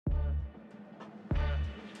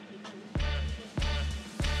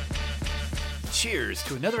Cheers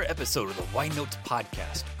to another episode of the Wine Notes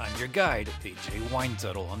Podcast. I'm your guide, AJ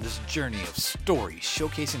Winezettel, on this journey of stories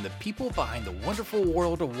showcasing the people behind the wonderful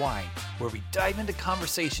world of wine, where we dive into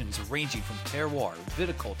conversations ranging from terroir,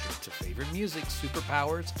 viticulture, to favorite music,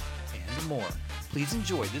 superpowers, and more. Please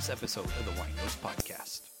enjoy this episode of the Wine Notes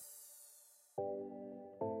Podcast.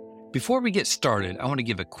 Before we get started, I want to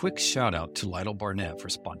give a quick shout out to Lytle Barnett for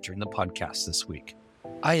sponsoring the podcast this week.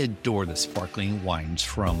 I adore the sparkling wines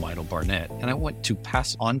from Lytle Barnett, and I want to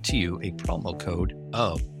pass on to you a promo code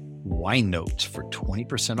of Wine Notes for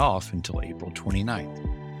 20% off until April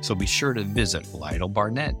 29th. So be sure to visit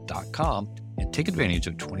lytlebarnett.com and take advantage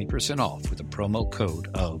of 20% off with a promo code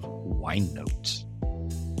of Wine Notes.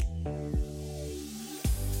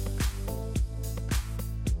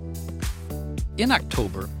 In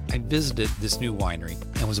October, I visited this new winery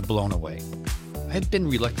and was blown away. I had been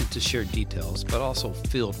reluctant to share details, but also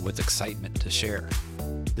filled with excitement to share.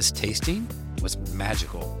 This tasting was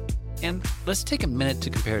magical. And let's take a minute to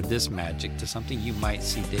compare this magic to something you might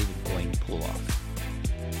see David Blaine pull off.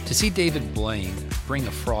 To see David Blaine bring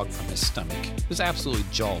a frog from his stomach was absolutely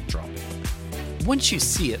jaw-dropping. Once you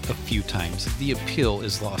see it a few times, the appeal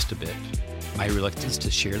is lost a bit. My reluctance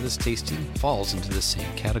to share this tasting falls into the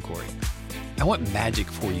same category. I want magic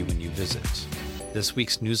for you when you visit. This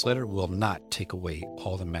week's newsletter will not take away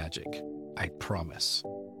all the magic, I promise.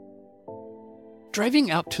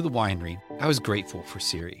 Driving out to the winery, I was grateful for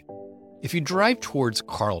Siri. If you drive towards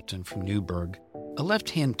Carlton from Newburgh, a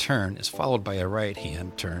left-hand turn is followed by a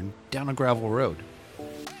right-hand turn down a gravel road.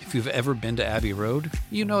 If you've ever been to Abbey Road,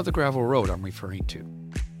 you know the gravel road I'm referring to.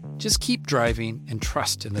 Just keep driving and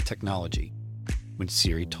trust in the technology. When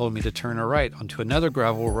Siri told me to turn a right onto another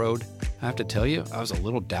gravel road, I have to tell you, I was a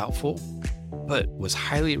little doubtful, but was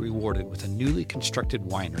highly rewarded with a newly constructed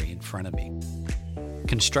winery in front of me.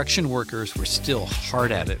 Construction workers were still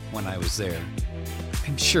hard at it when I was there.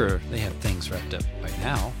 I'm sure they have things wrapped up by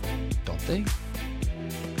now, don't they?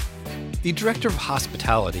 The director of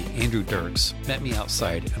hospitality, Andrew Dirks, met me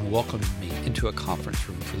outside and welcomed me into a conference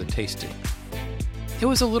room for the tasting. It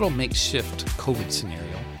was a little makeshift COVID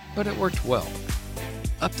scenario, but it worked well.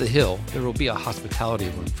 Up the hill, there will be a hospitality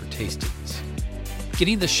room for tastings.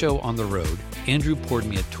 Getting the show on the road, Andrew poured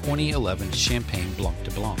me a 2011 Champagne Blanc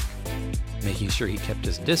de Blanc. Making sure he kept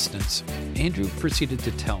his distance, Andrew proceeded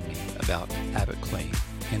to tell me about Abbott Claim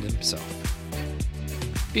and himself.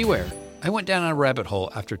 Beware, I went down a rabbit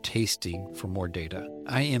hole after tasting for more data.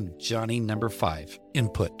 I am Johnny number 5.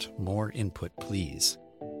 Input, more input, please.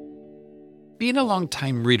 Being a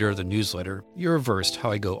long-time reader of the newsletter, you're averse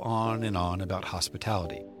how I go on and on about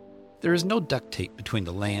hospitality. There is no duct tape between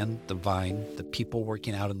the land, the vine, the people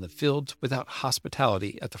working out in the fields without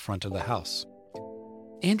hospitality at the front of the house.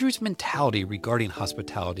 Andrew's mentality regarding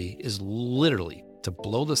hospitality is literally to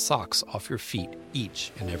blow the socks off your feet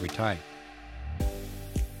each and every time.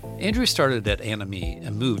 Andrew started at Anami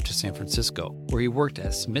and moved to San Francisco, where he worked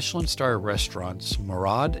at Michelin star restaurants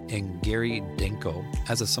Murad and Gary Denko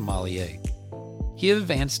as a sommelier. He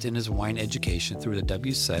advanced in his wine education through the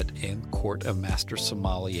WSET and Court of Master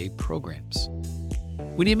Sommelier programs.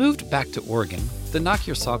 When he moved back to Oregon, the knock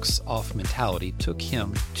your socks off mentality took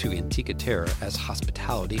him to Antica Terra as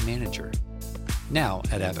hospitality manager. Now,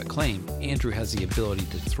 at Abbott Claim, Andrew has the ability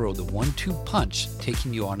to throw the 1-2 punch,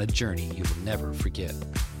 taking you on a journey you will never forget.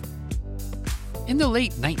 In the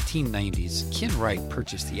late 1990s, Ken Wright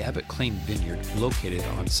purchased the Abbott Claim vineyard located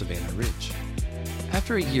on Savannah Ridge.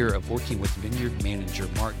 After a year of working with vineyard manager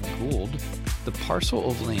Martin Gould, the parcel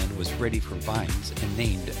of land was ready for vines and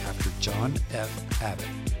named after John F. Abbott.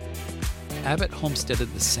 Abbott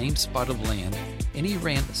homesteaded the same spot of land, and he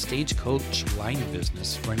ran a stagecoach line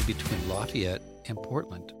business running between Lafayette and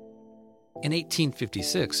Portland. In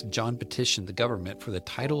 1856, John petitioned the government for the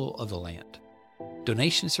title of the land.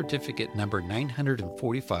 Donation certificate number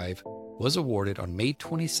 945 was awarded on May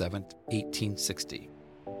 27, 1860.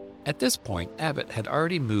 At this point, Abbott had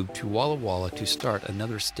already moved to Walla Walla to start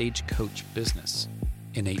another stagecoach business.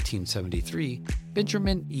 In 1873,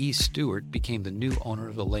 Benjamin E. Stewart became the new owner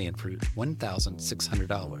of the land for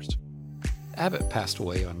 $1,600. Abbott passed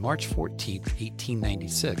away on March 14,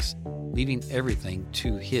 1896, leaving everything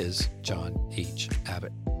to his John H.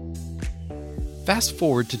 Abbott. Fast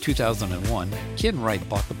forward to 2001, Ken Wright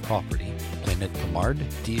bought the property, planted Pommard,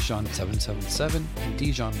 Dijon 777, and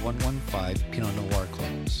Dijon 115 Pinot Noir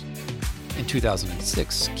clones. In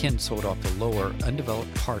 2006, Ken sold off the lower,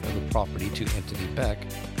 undeveloped part of the property to Anthony Beck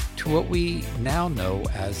to what we now know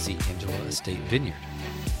as the Angela Estate Vineyard.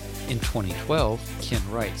 In 2012, Ken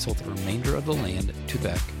Wright sold the remainder of the land to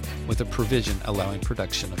Beck with a provision allowing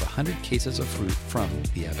production of 100 cases of fruit from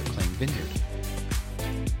the Abbott Claim vineyard.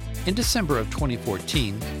 In December of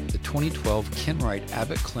 2014, the 2012 Kenwright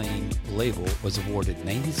Abbott Claim label was awarded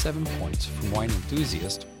 97 points from Wine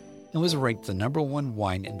Enthusiast and was ranked the #1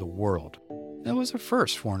 wine in the world. That was a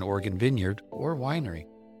first for an Oregon vineyard or winery.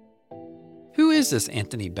 Who is this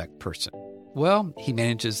Anthony Beck person? Well, he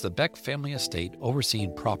manages the Beck family estate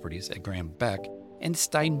overseeing properties at Graham Beck and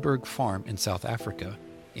Steinberg Farm in South Africa,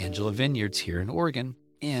 Angela Vineyards here in Oregon,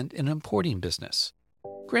 and an importing business.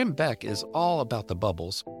 Graham Beck is all about the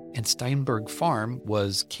bubbles, and Steinberg Farm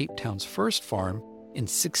was Cape Town's first farm in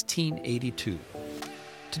 1682.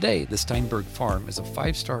 Today, the Steinberg Farm is a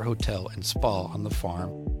 5-star hotel and spa on the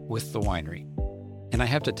farm with the winery. And I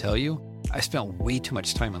have to tell you, I spent way too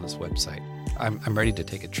much time on this website. I'm ready to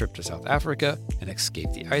take a trip to South Africa and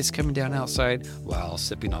escape the ice coming down outside while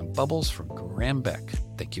sipping on bubbles from Graham Beck.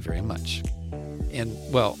 Thank you very much. And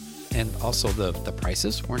also the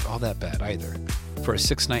prices weren't all that bad either. For a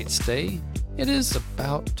 6-night stay, it is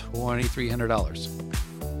about $2,300.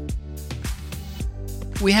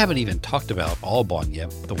 We haven't even talked about Alban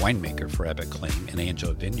yet, the winemaker for Abbott Claim and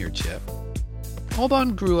Angela Vineyards yet.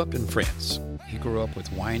 Alban grew up in France. He grew up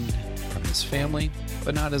with wine from his family,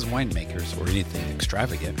 but not as winemakers or anything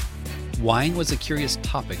extravagant. Wine was a curious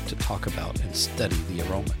topic to talk about and study the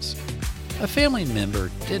aromas. A family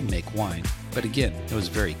member did make wine, but again, it was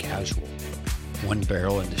very casual. 1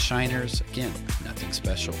 barrel into shiners, again, nothing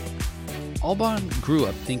special. Alban grew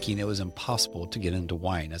up thinking it was impossible to get into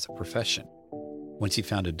wine as a profession. Once he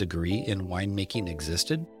found a degree in winemaking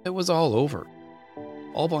existed, it was all over.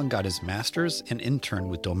 Alban got his master's and interned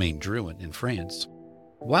with Domaine Drouhin in France.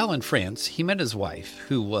 While in France, he met his wife,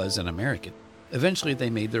 who was an American. Eventually, they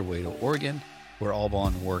made their way to Oregon, where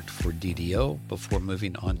Alban worked for DDO before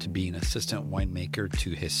moving on to being assistant winemaker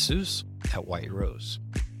to Jesus at White Rose.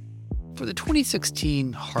 For the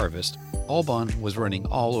 2016 harvest, Alban was running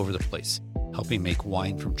all over the place, helping make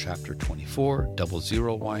wine from Chapter 24,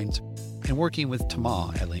 00 wines, and working with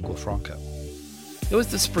Tama at Lingua Franca. It was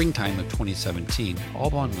the springtime of 2017.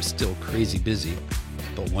 Alban was still crazy busy,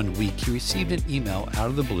 but one week he received an email out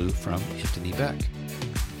of the blue from Anthony Beck.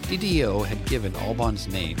 DDO had given Alban's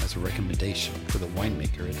name as a recommendation for the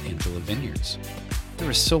winemaker at Angela Vineyards. There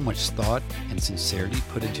was so much thought and sincerity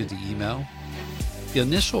put into the email. The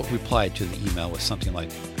initial reply to the email was something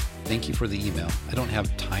like, "Thank you for the email. I don't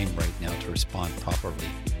have time right now to respond properly.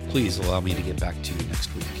 Please allow me to get back to you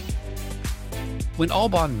next week." When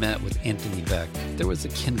Alban met with Anthony Beck, there was a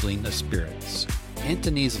kindling of spirits.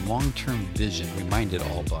 Anthony's long-term vision reminded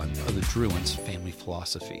Alban of the Drouhin's family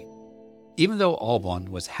philosophy. Even though Alban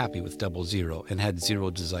was happy with 00 and had zero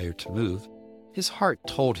desire to move, his heart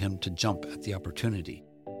told him to jump at the opportunity.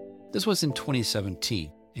 This was in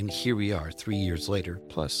 2017, and here we are 3 years later,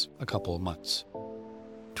 plus a couple of months.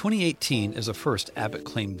 2018 is the first Abbott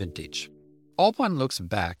Claim vintage. Alban looks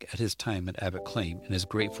back at his time at Abbott Claim and is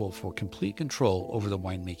grateful for complete control over the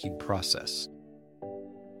winemaking process.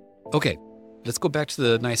 Okay, let's go back to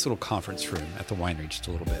the nice little conference room at the winery just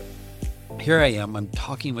a little bit. Here I am, I'm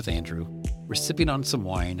talking with Andrew. We're sipping on some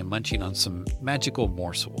wine and munching on some magical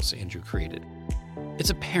morsels Andrew created. It's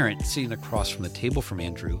apparent sitting across from the table from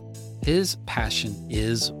Andrew, his passion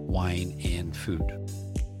is wine and food.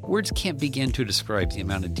 Words can't begin to describe the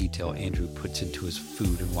amount of detail Andrew puts into his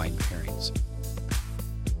food and wine pairings.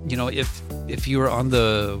 You know, if you were on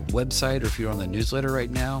the website or if you're on the newsletter right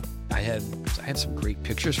now, I have some great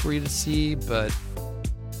pictures for you to see, but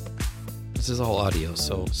this is all audio,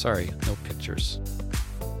 so sorry, no pictures.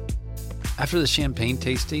 After the champagne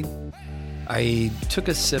tasting, I took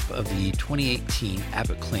a sip of the 2018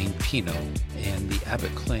 Abbott Claim Pinot and the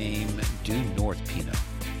Abbott Claim Due North Pinot.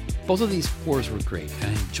 Both of these pours were great, and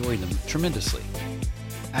I enjoyed them tremendously.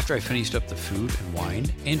 After I finished up the food and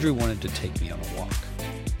wine, Andrew wanted to take me on a walk.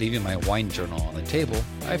 Leaving my wine journal on the table,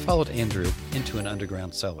 I followed Andrew into an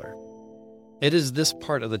underground cellar. It is this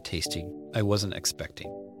part of the tasting I wasn't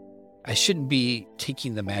expecting. I shouldn't be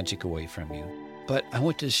taking the magic away from you, but I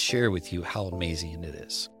want to share with you how amazing it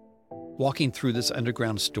is. Walking through this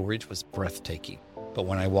underground storage was breathtaking, but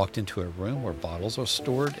when I walked into a room where bottles are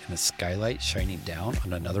stored and a skylight shining down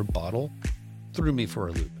on another bottle threw me for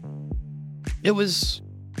a loop. It was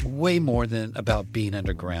way more than about being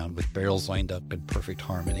underground with barrels lined up in perfect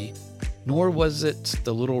harmony, nor was it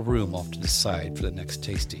the little room off to the side for the next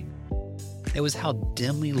tasting. It was how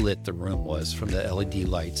dimly lit the room was from the LED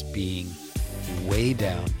lights being way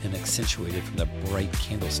down and accentuated from the bright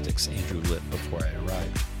candlesticks Andrew lit before I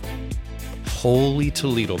arrived. Holy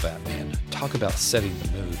Toledo, Batman. Talk about setting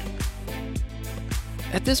the mood.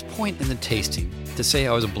 At this point in the tasting, to say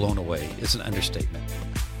I was blown away is an understatement.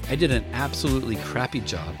 I did an absolutely crappy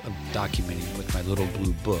job of documenting with my little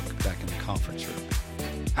blue book back in the conference room.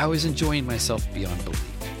 I was enjoying myself beyond belief.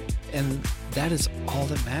 And that is all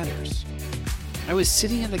that matters. I was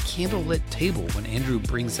sitting at a candlelit table when Andrew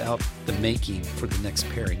brings out the making for the next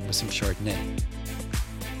pairing with some Chardonnay.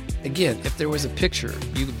 Again, if there was a picture,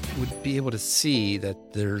 you would be able to see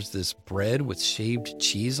that there's this bread with shaved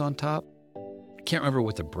cheese on top. I can't remember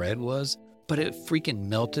what the bread was, but it freaking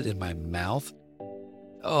melted in my mouth.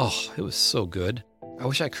 Oh, it was so good. I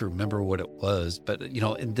wish I could remember what it was, but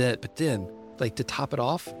then, like, to top it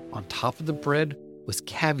off, on top of the bread was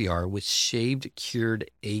caviar with shaved cured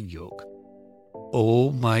egg yolk.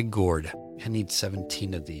 Oh my gourd, I need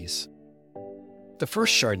 17 of these. The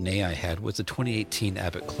first Chardonnay I had was the 2018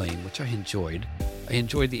 Abbott Claim, which I enjoyed. I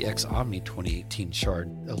enjoyed the Ex-Omni 2018 Chard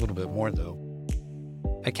a little bit more, though.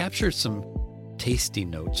 I captured some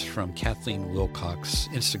tasting notes from Kathleen Wilcox's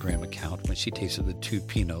Instagram account when she tasted the two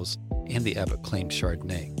Pinots and the Abbott Claim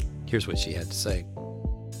Chardonnay. Here's what she had to say.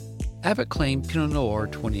 Abbott Claim Pinot Noir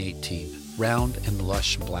 2018. Round and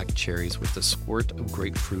lush black cherries with a squirt of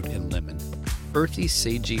grapefruit and lemon. Earthy,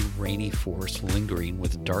 sagey, rainy forest lingering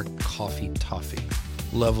with dark coffee toffee.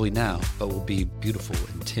 Lovely now, but will be beautiful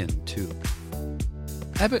in tin too.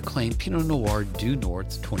 Abbott Claim Pinot Noir Due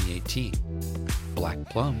North 2018. Black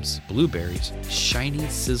plums, blueberries, shiny,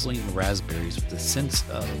 sizzling raspberries with a sense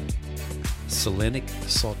of Selenic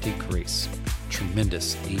salty grace.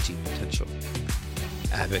 Tremendous aging potential.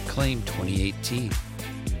 Abbott Claim 2018.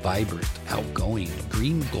 Vibrant, outgoing,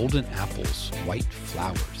 green golden apples, white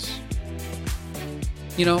flowers.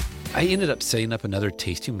 I ended up setting up another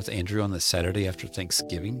tasting with Andrew on the Saturday after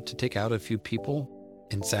Thanksgiving to take out a few people.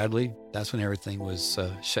 And sadly, that's when everything was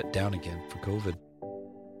shut down again for COVID.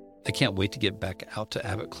 I can't wait to get back out to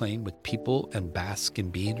Abbott Claim with people and bask in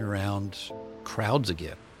being around crowds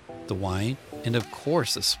again. The wine, and of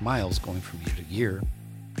course the smiles going from year to year.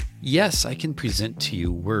 Yes, I can present to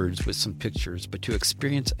you words with some pictures, but to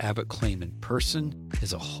experience Abbott Claim in person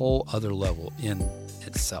is a whole other level in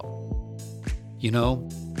itself.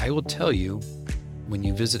 I will tell you, when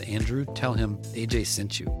you visit Andrew, tell him AJ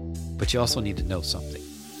sent you, but you also need to know something.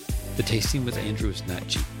 The tasting with Andrew is not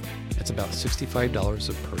cheap. It's about $65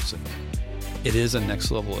 a person. It is a next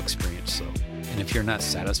level experience though, and if you're not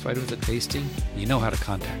satisfied with the tasting, you know how to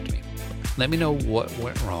contact me. Let me know what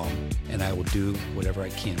went wrong, and I will do whatever I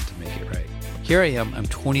can to make it right. Here I am, I'm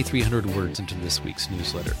 2,300 words into this week's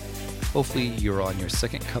newsletter. Hopefully you're on your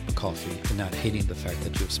second cup of coffee and not hating the fact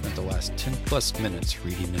that you have spent the last 10 plus minutes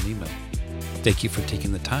reading an email. Thank you for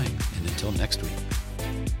taking the time, and until next week.